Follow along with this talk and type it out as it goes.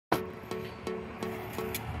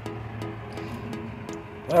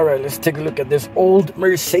All right, let's take a look at this old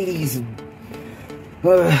Mercedes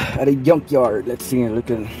at a junkyard. Let's see and look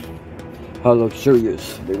at how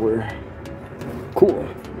luxurious they were. Cool.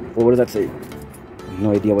 Well, what does that say?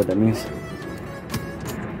 No idea what that means.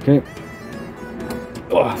 Okay.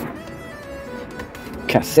 Oh.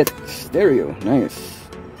 Cassette stereo. Nice.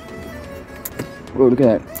 Oh, look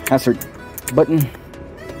at that. Hazard button.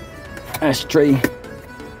 Ashtray.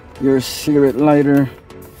 Your cigarette lighter.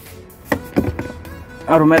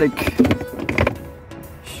 Automatic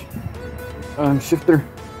shifter.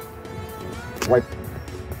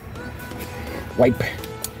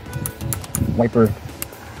 Wiper.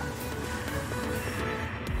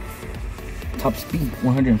 Top speed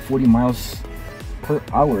 140 miles per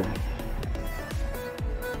hour.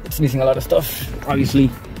 It's missing a lot of stuff.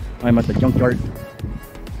 Obviously, I'm at the junkyard.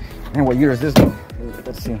 And what year is this though?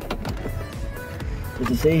 Let's see. What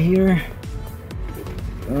does it say here?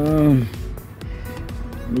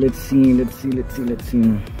 Let's see.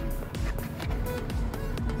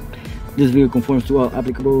 This vehicle conforms to all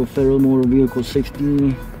applicable federal motor vehicle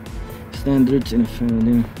safety standards and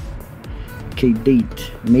okay,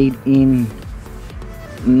 date made in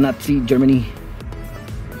Nazi Germany.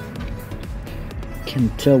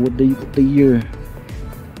 Can't tell what the year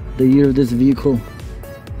of this vehicle.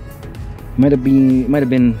 Might have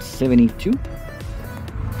been 72.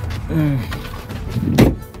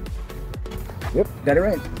 Yep, got it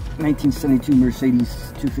right. 1972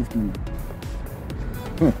 Mercedes 250.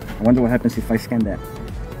 I wonder what happens if I scan that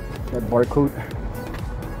barcode.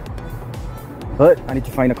 But I need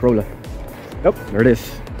to find a Corolla. Yep, there it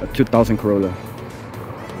is. A 2000 Corolla.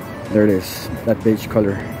 There it is. That beige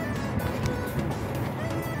color.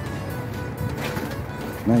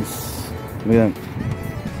 Nice. Look at that.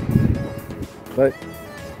 But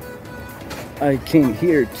I came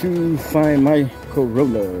here to find my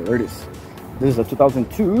Corolla. There it is. This is a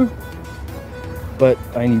 2002, but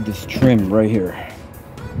I need this trim right here.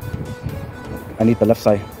 I need the left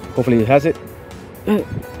side. Hopefully it has it.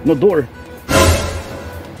 No door.